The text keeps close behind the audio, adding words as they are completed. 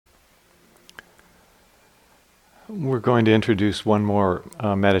We're going to introduce one more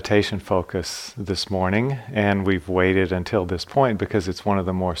meditation focus this morning, and we've waited until this point because it's one of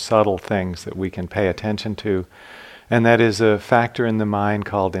the more subtle things that we can pay attention to, and that is a factor in the mind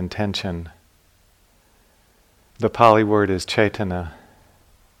called intention. The Pali word is Cetanā.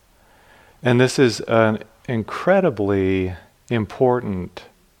 And this is an incredibly important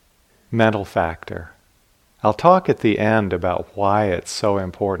mental factor. I'll talk at the end about why it's so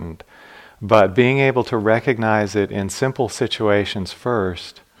important. But being able to recognize it in simple situations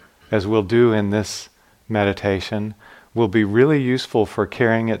first, as we'll do in this meditation, will be really useful for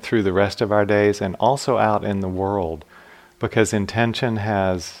carrying it through the rest of our days and also out in the world, because intention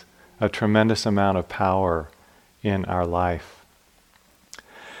has a tremendous amount of power in our life.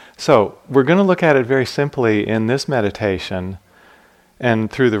 So we're going to look at it very simply in this meditation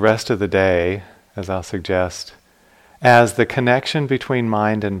and through the rest of the day, as I'll suggest, as the connection between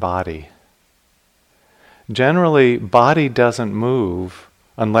mind and body. Generally, body doesn't move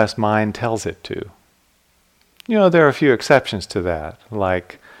unless mind tells it to. You know, there are a few exceptions to that,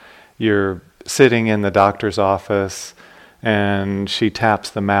 like you're sitting in the doctor's office and she taps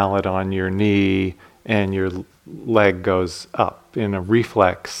the mallet on your knee and your leg goes up in a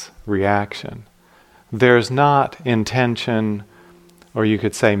reflex reaction. There's not intention, or you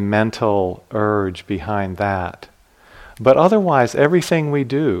could say mental urge behind that. But otherwise, everything we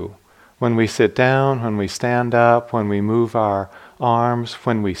do, when we sit down, when we stand up, when we move our arms,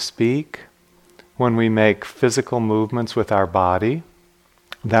 when we speak, when we make physical movements with our body,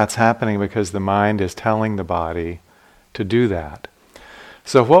 that's happening because the mind is telling the body to do that.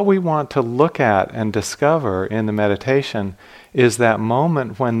 So what we want to look at and discover in the meditation is that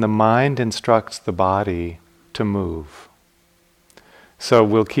moment when the mind instructs the body to move. So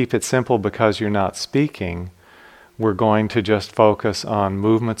we'll keep it simple because you're not speaking. We're going to just focus on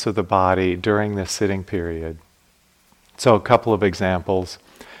movements of the body during this sitting period. So a couple of examples.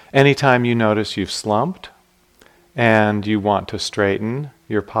 Anytime you notice you've slumped and you want to straighten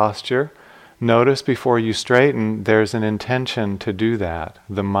your posture, notice before you straighten there's an intention to do that.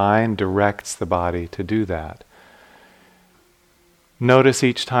 The mind directs the body to do that. Notice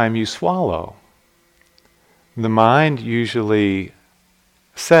each time you swallow. The mind usually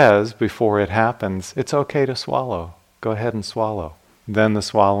says before it happens, it's okay to swallow. Go ahead and swallow. Then the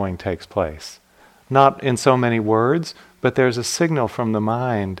swallowing takes place. Not in so many words, but there's a signal from the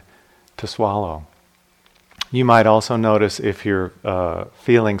mind to swallow. You might also notice if you're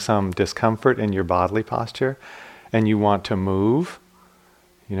feeling some discomfort in your bodily posture and you want to move,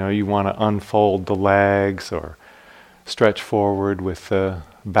 you want to unfold the legs or stretch forward with the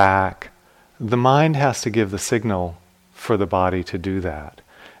back. The mind has to give the signal for the body to do that.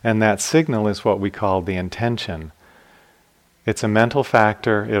 And that signal is what we call the intention. It's a mental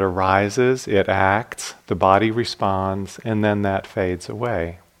factor, it arises, it acts, the body responds, and then that fades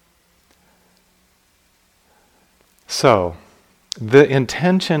away. So, the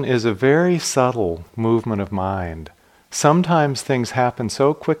intention is a very subtle movement of mind. Sometimes things happen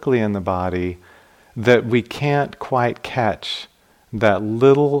so quickly in the body that we can't quite catch that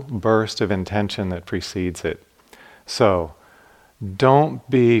little burst of intention that precedes it. So, don't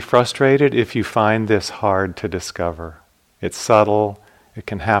be frustrated if you find this hard to discover. It's subtle, it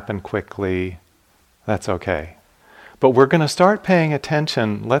can happen quickly, that's okay. But we're going to start paying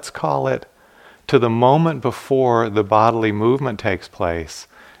attention, let's call it, to the moment before the bodily movement takes place,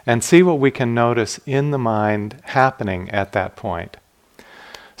 and see what we can notice in the mind happening at that point.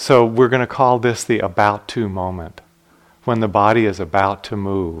 So we're going to call this the about to moment, when the body is about to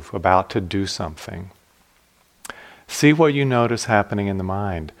move, about to do something. See what you notice happening in the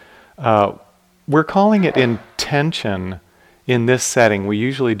mind. We're calling it intention in this setting. We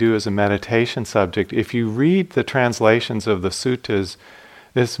usually do as a meditation subject. If you read the translations of the suttas,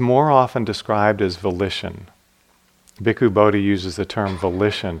 it's more often described as volition. Bhikkhu Bodhi uses the term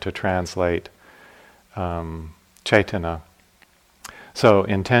volition to translate Cetanā. So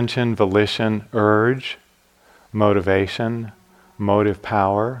intention, volition, urge, motivation, motive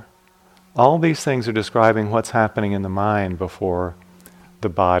power, all these things are describing what's happening in the mind before the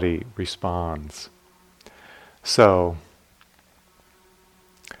body responds. So,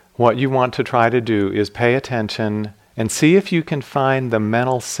 what you want to try to do is pay attention and see if you can find the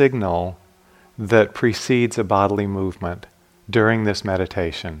mental signal that precedes a bodily movement during this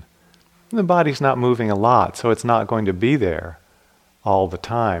meditation. The body's not moving a lot, so it's not going to be there all the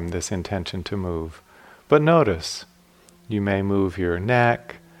time, this intention to move. But notice, you may move your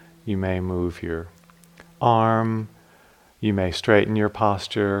neck, you may move your arm, you may straighten your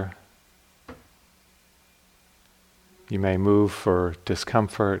posture, you may move for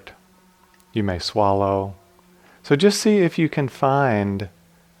discomfort, you may swallow. So just see if you can find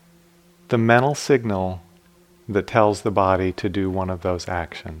the mental signal that tells the body to do one of those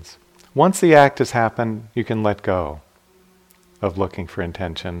actions. Once the act has happened, you can let go of looking for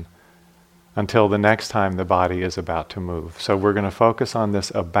intention until the next time the body is about to move. So we're going to focus on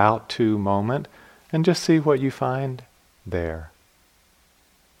this about to moment and just see what you find there.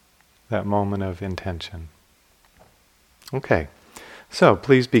 That moment of intention. Okay, so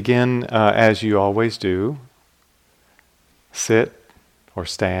please begin as you always do. Sit or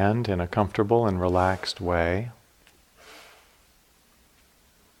stand in a comfortable and relaxed way.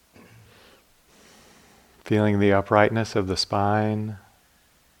 Feeling the uprightness of the spine.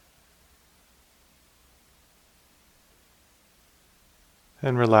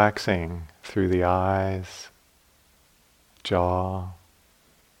 And relaxing through the eyes, jaw,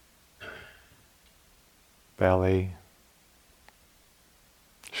 belly,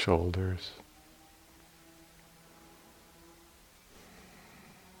 shoulders.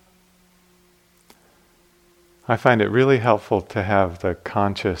 I find it really helpful to have the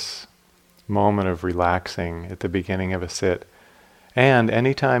conscious moment of relaxing at the beginning of a sit. And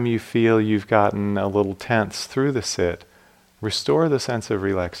anytime you feel you've gotten a little tense through the sit, restore the sense of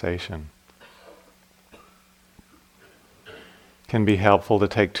relaxation. It can be helpful to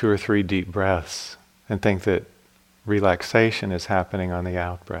take 2 or 3 deep breaths and think that relaxation is happening on the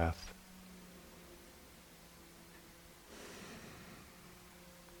out breath.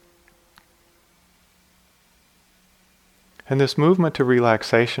 And this movement to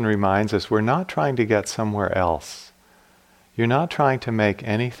relaxation reminds us we're not trying to get somewhere else. You're not trying to make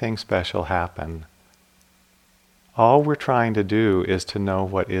anything special happen. All we're trying to do is to know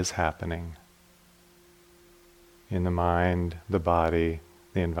what is happening in the mind, the body,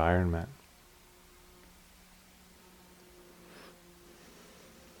 the environment.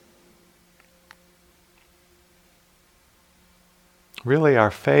 Really,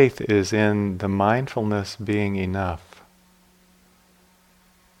 our faith is in the mindfulness being enough.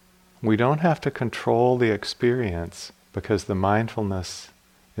 We don't have to control the experience because the mindfulness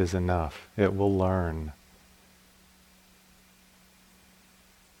is enough. It will learn.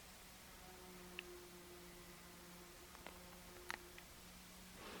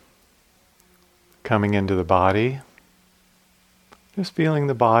 Coming into the body, just feeling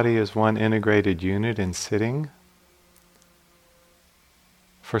the body as one integrated unit in sitting.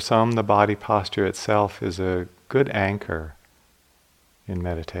 For some, the body posture itself is a good anchor in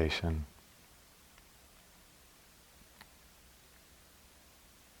meditation.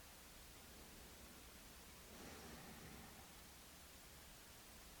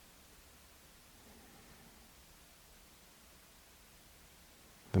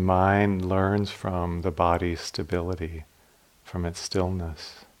 The mind learns from the body's stability, from its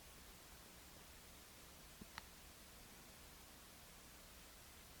stillness.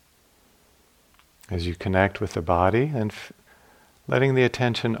 As you connect with the body and letting the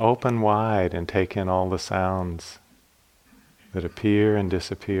attention open wide and take in all the sounds that appear and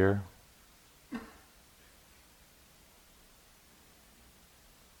disappear.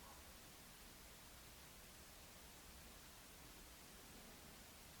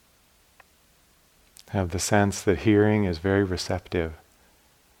 Have the sense that hearing is very receptive.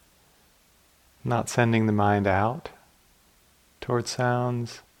 Not sending the mind out towards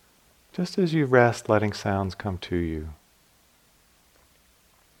sounds, just as you rest, letting sounds come to you.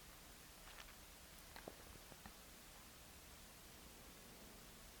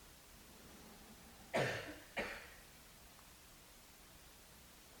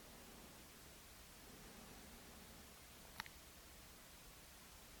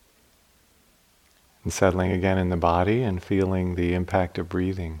 And settling again in the body and feeling the impact of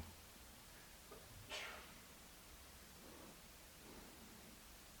breathing.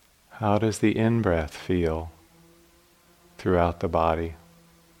 How does the in-breath feel throughout the body?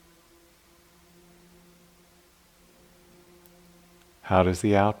 How does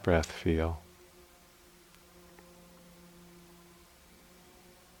the out-breath feel?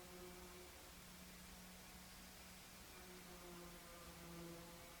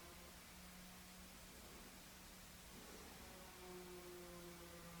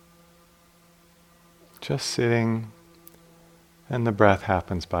 Just sitting, and the breath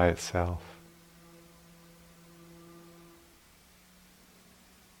happens by itself.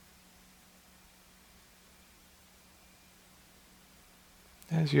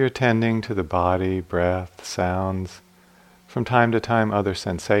 As you're attending to the body, breath, sounds, from time to time other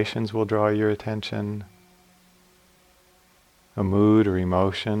sensations will draw your attention. A mood or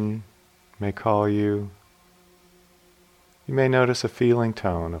emotion may call you. You may notice a feeling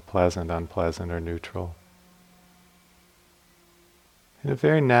tone of pleasant, unpleasant, or neutral. In a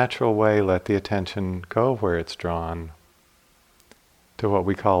very natural way, let the attention go where it's drawn, to what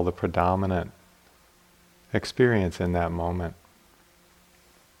we call the predominant experience in that moment.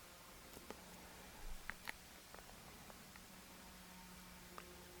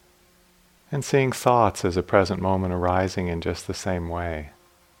 And seeing thoughts as a present moment arising in just the same way.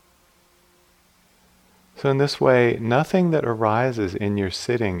 So in this way, nothing that arises in your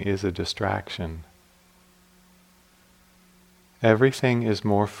sitting is a distraction. Everything is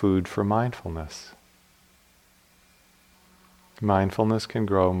more food for mindfulness. Mindfulness can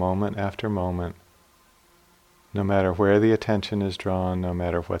grow moment after moment, no matter where the attention is drawn, no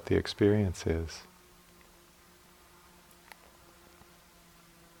matter what the experience is.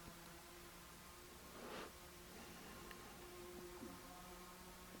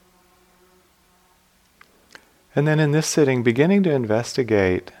 And then in this sitting, beginning to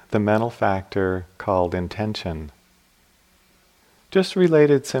investigate the mental factor called intention, just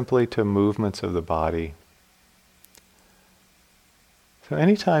related simply to movements of the body. So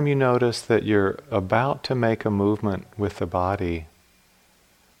anytime you notice that you're about to make a movement with the body,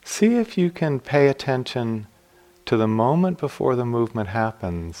 see if you can pay attention to the moment before the movement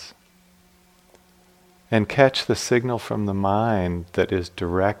happens and catch the signal from the mind that is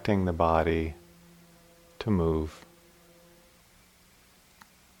directing the body to move.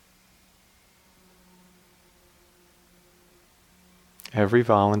 Every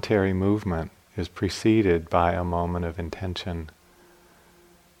voluntary movement is preceded by a moment of intention.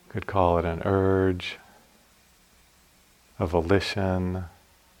 Could call it an urge, a volition,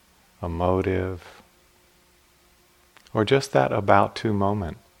 a motive, or just that about to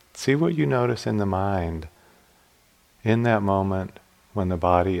moment. See what you notice in the mind in that moment when the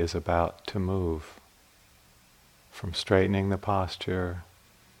body is about to move. From straightening the posture,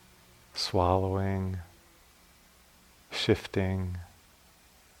 swallowing, shifting.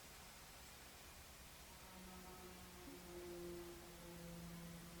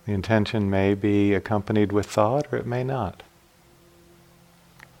 The intention may be accompanied with thought or it may not.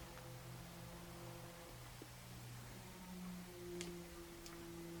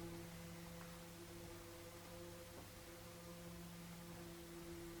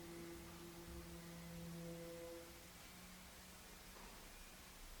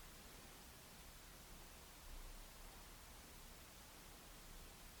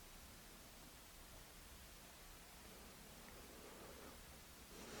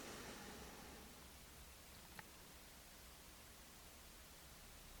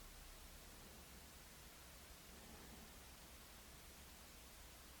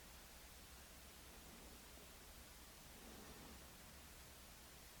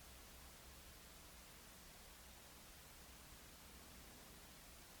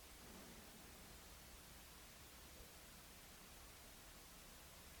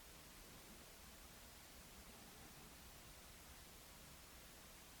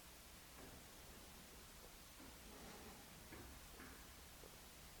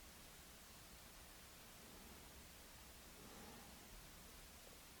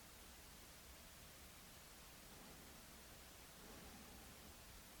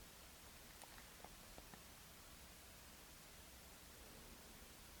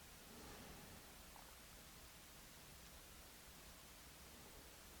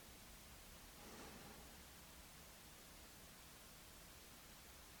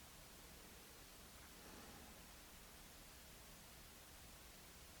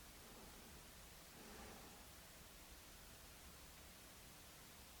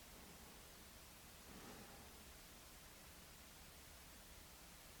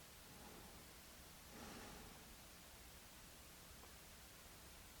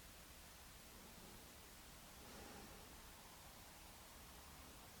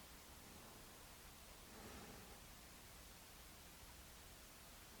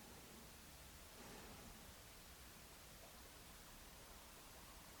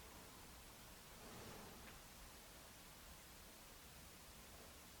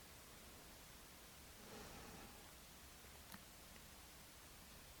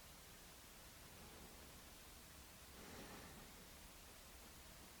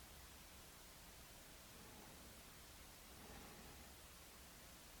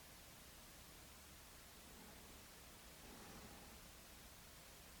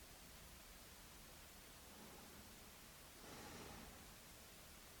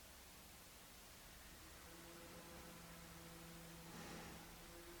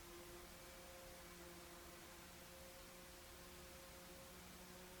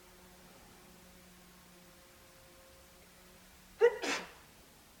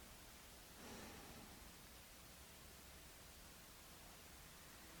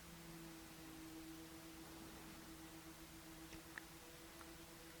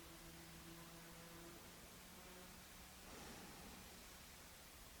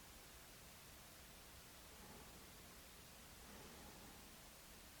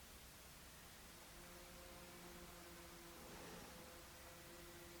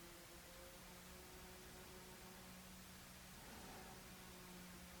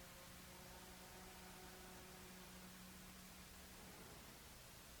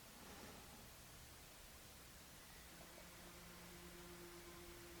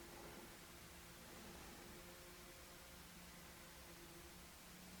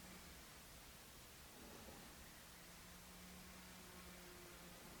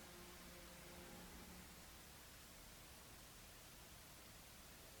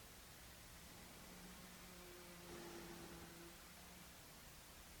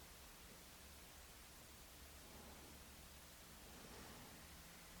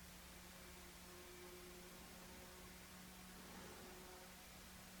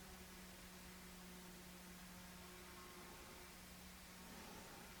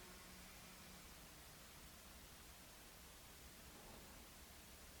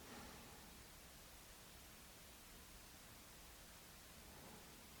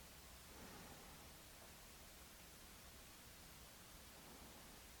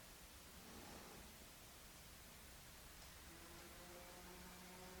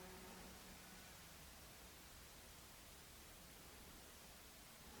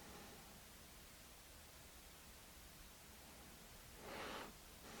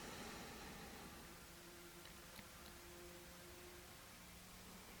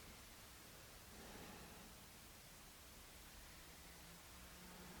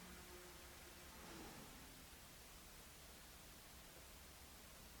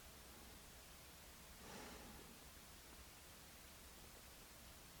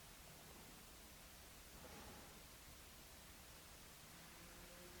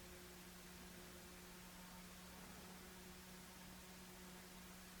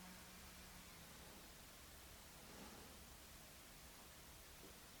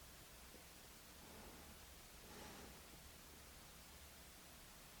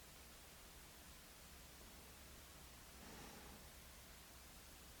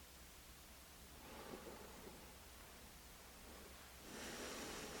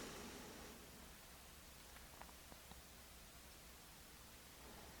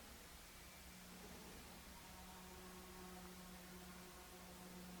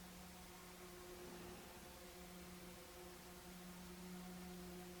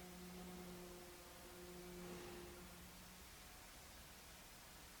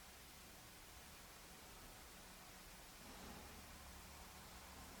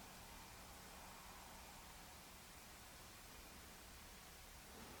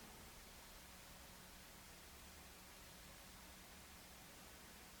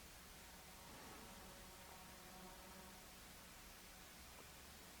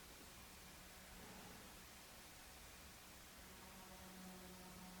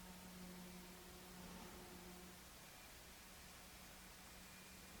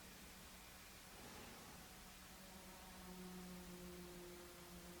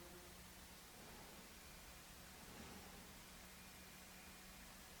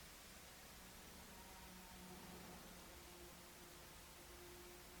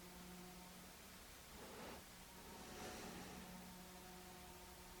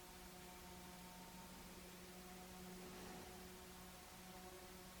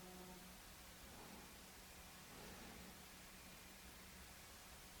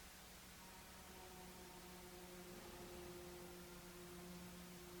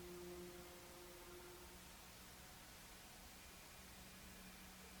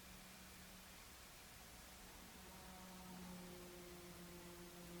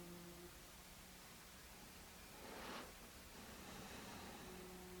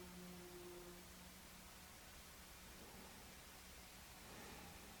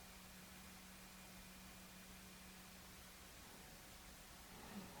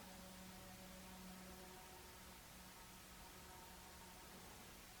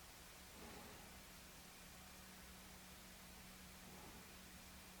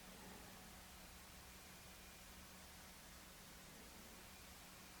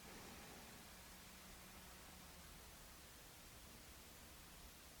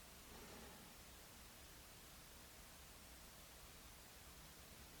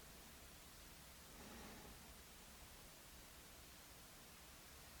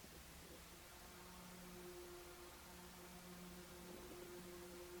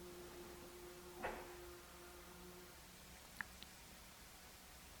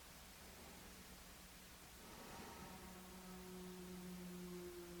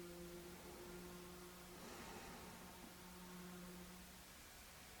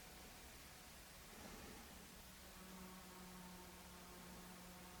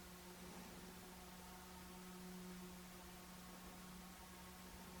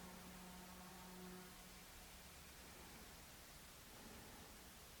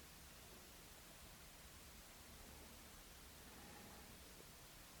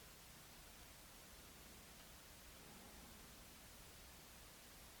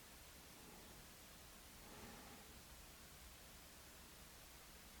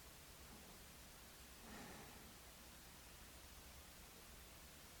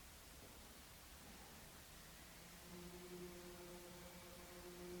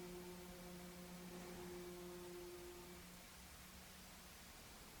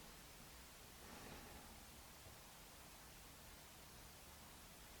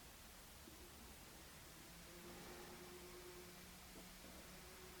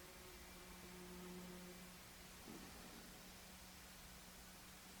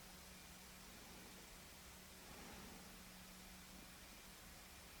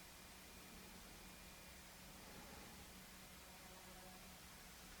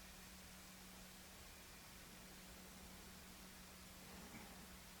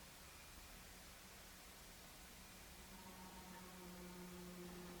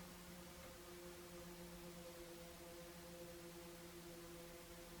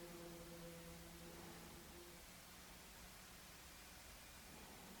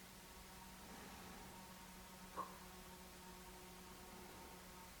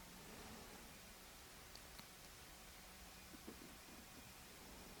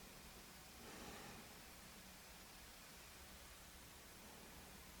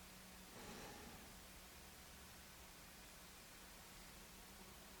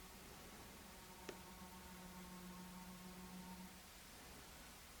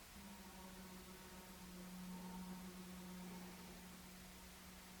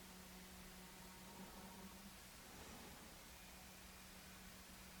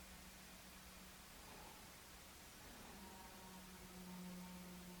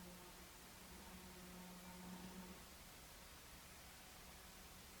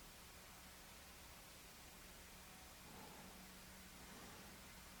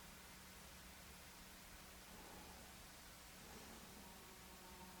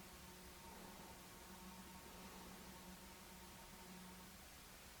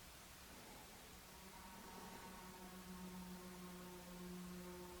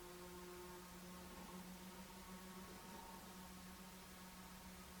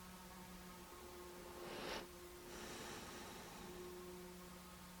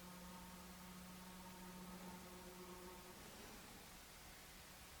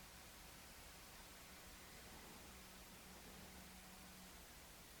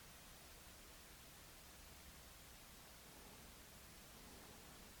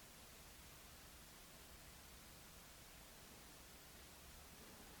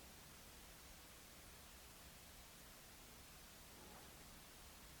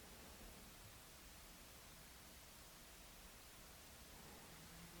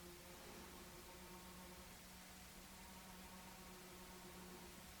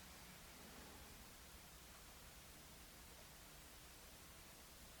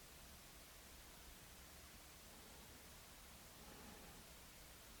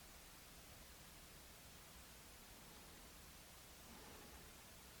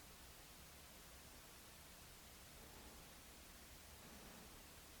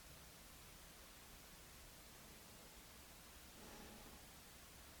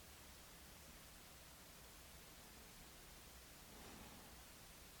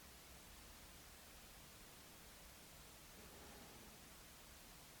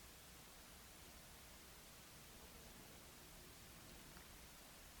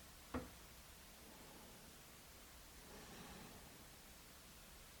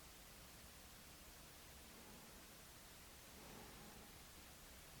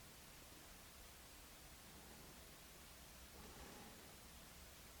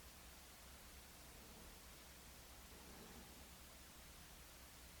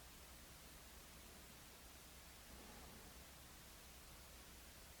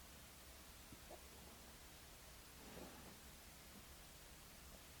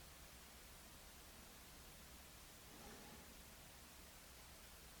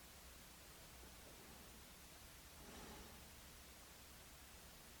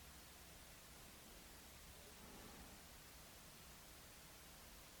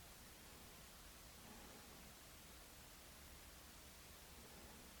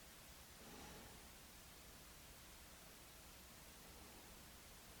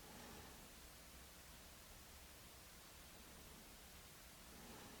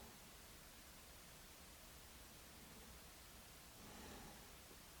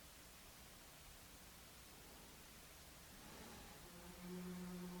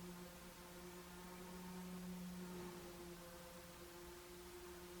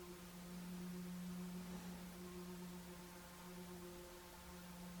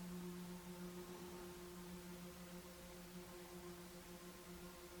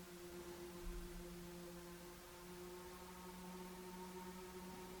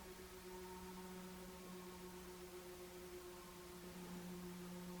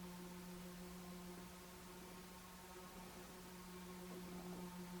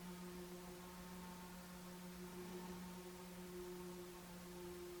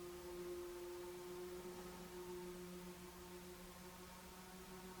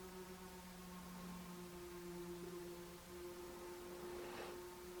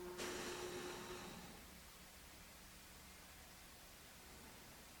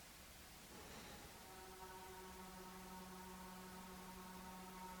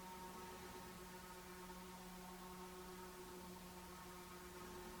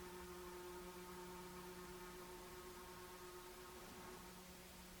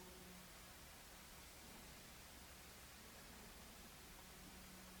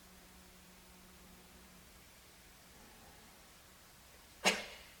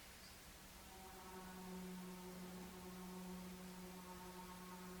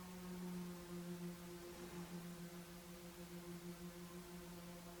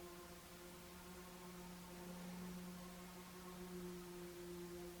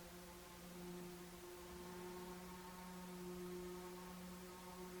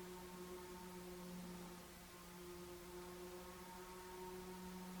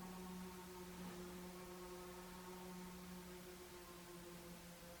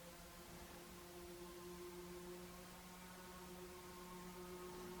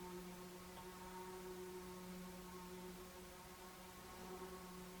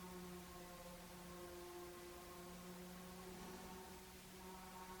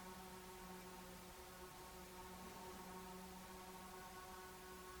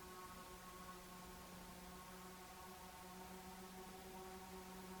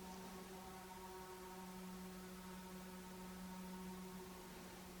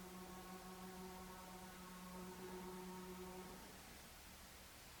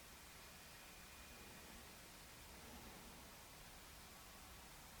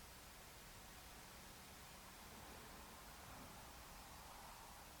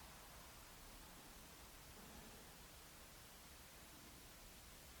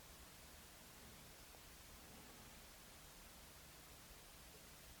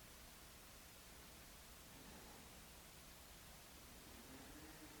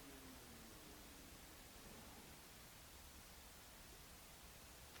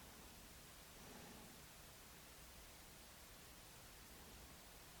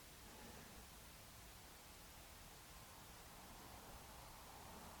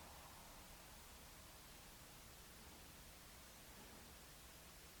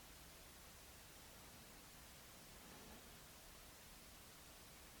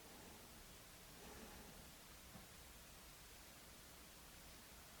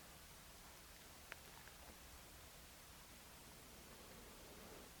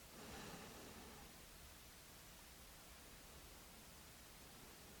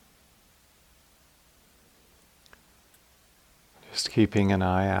 Just keeping an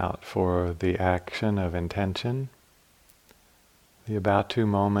eye out for the action of intention, the about to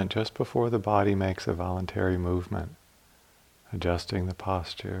moment just before the body makes a voluntary movement, adjusting the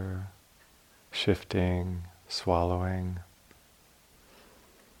posture, shifting, swallowing.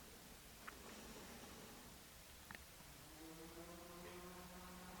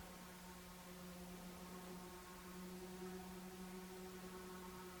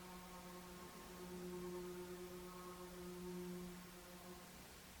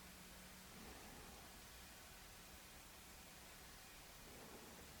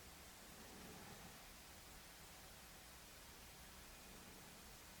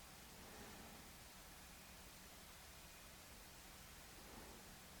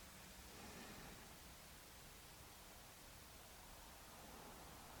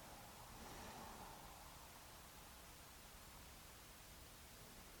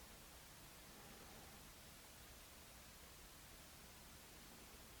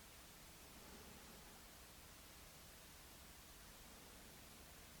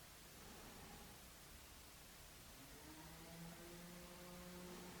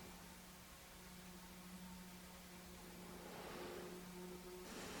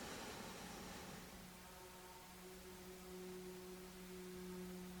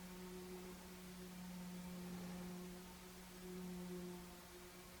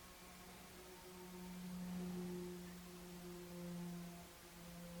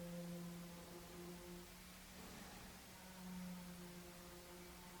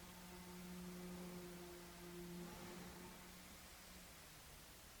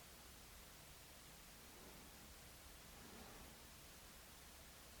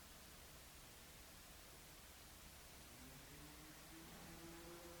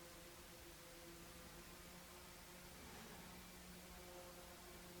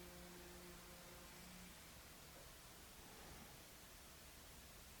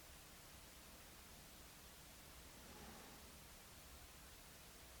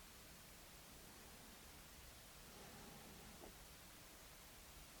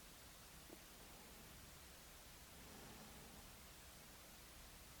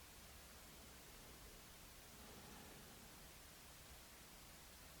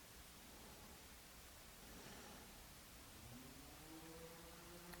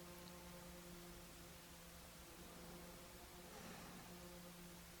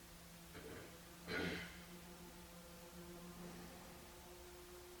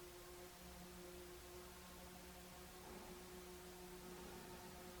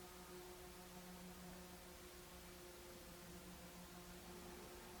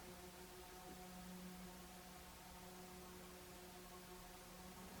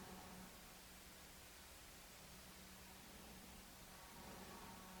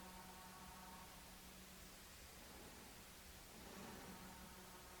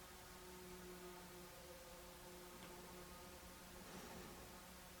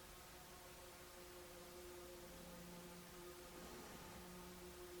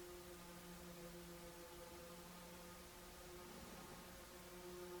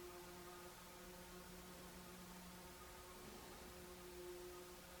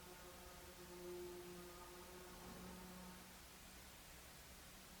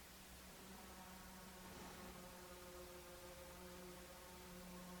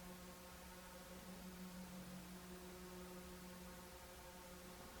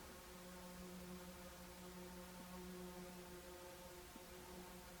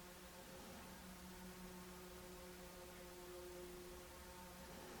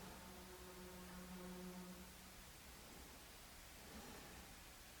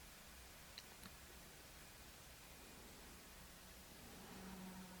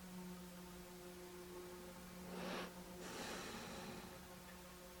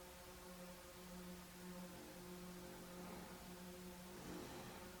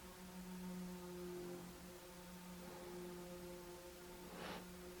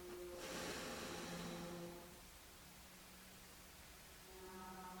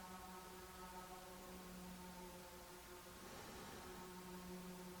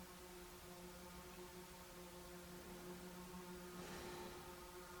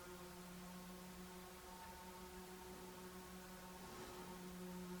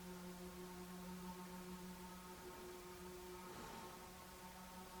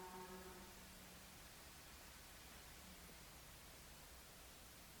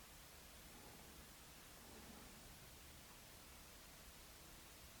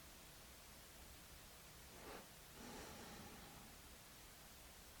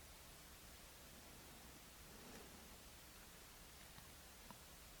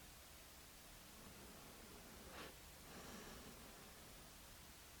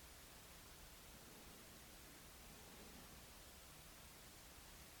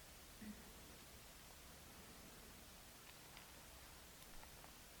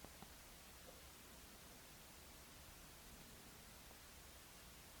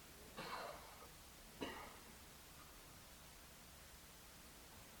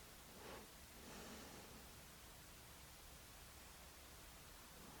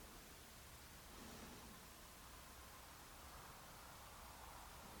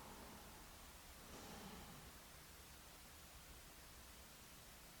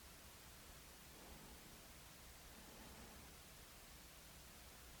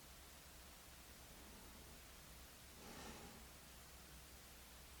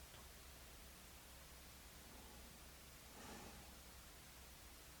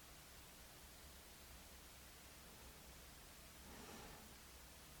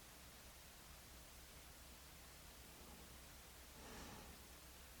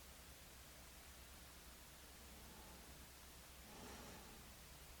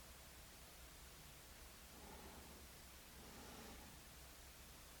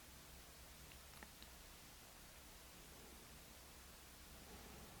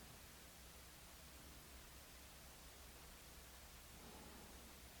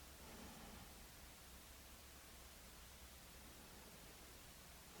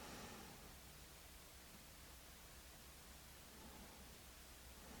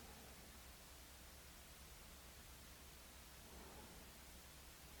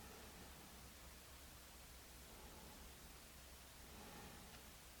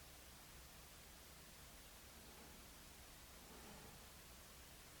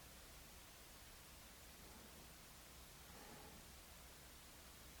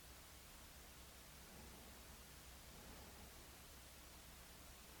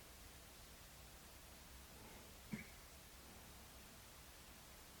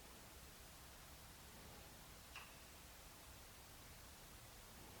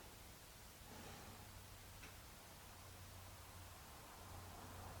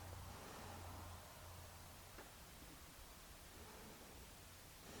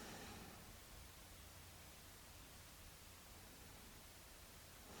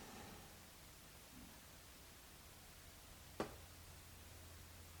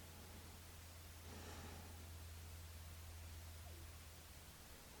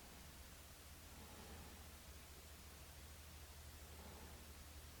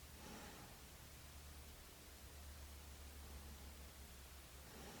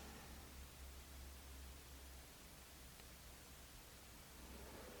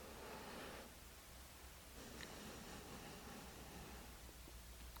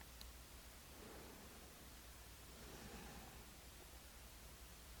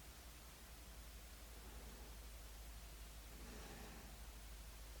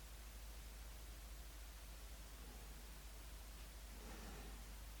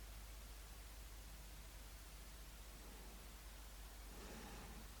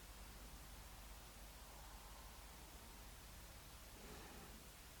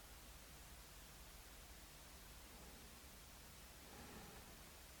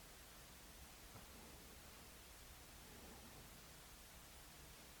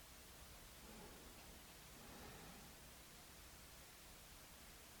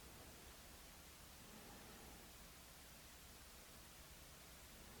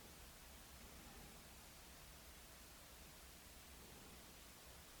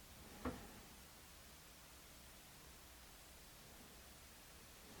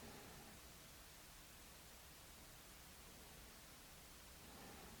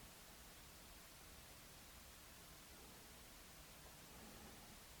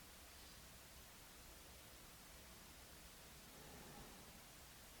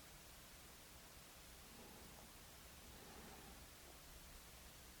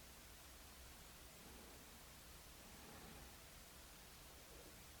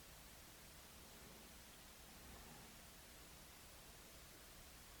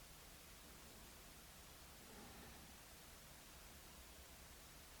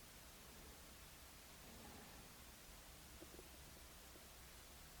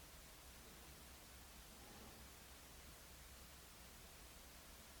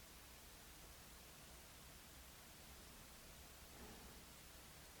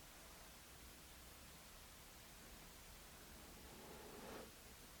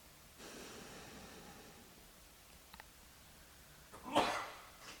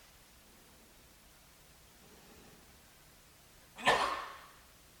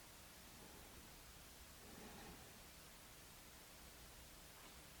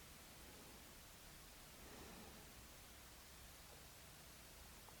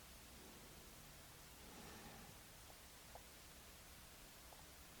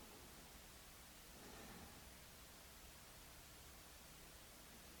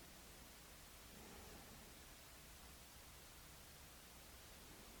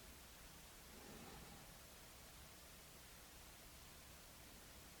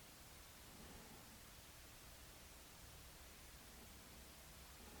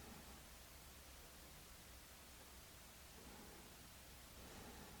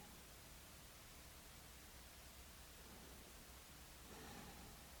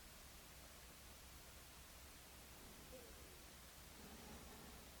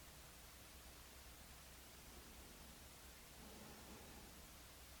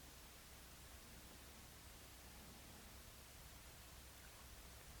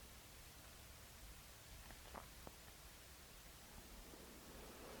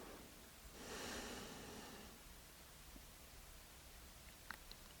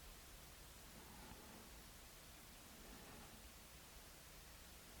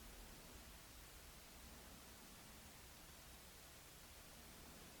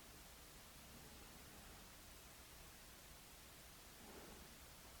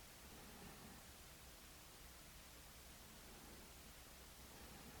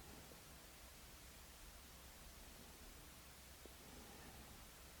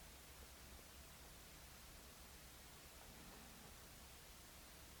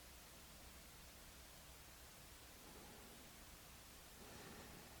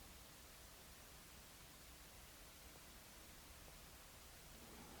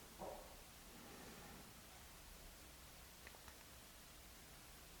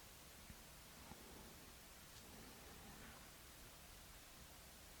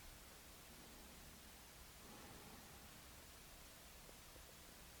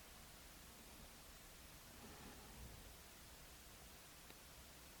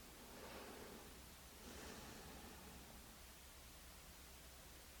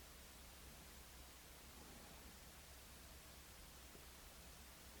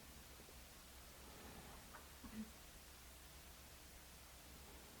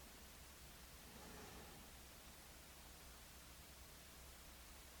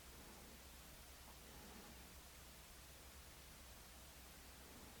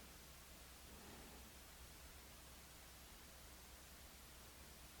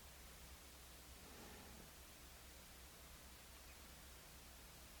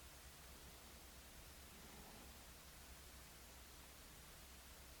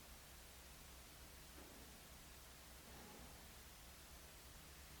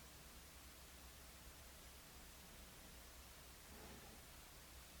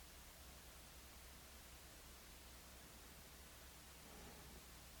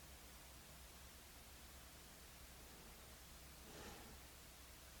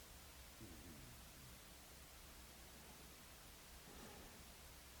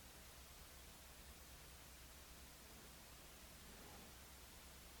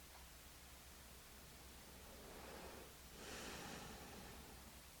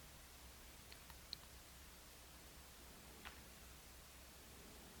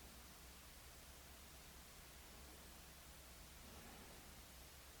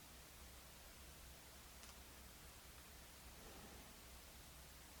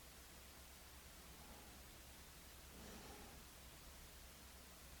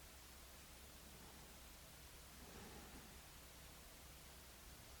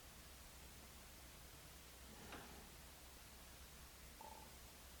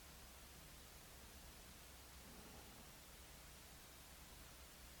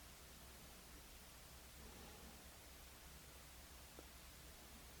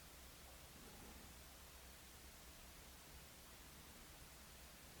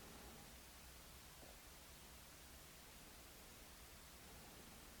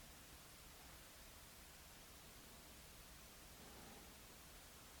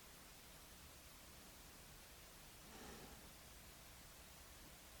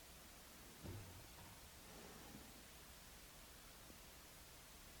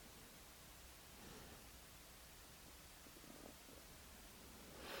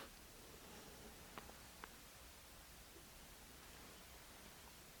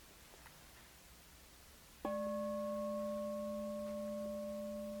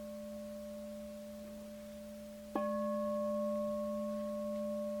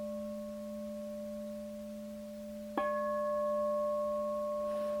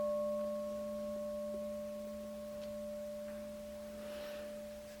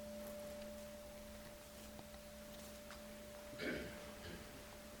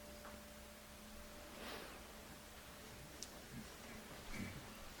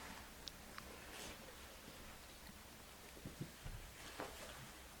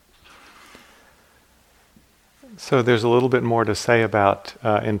 So there's a little bit more to say about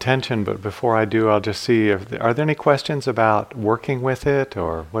intention, but before I do, I'll just see if are there any questions about working with it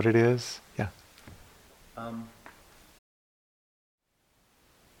or what it is? Yeah.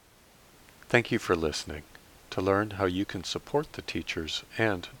 Thank you for listening. To learn how you can support the teachers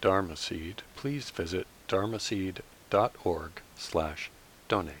and Dharma Seed, please visit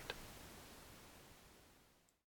dharmaseed.org/donate.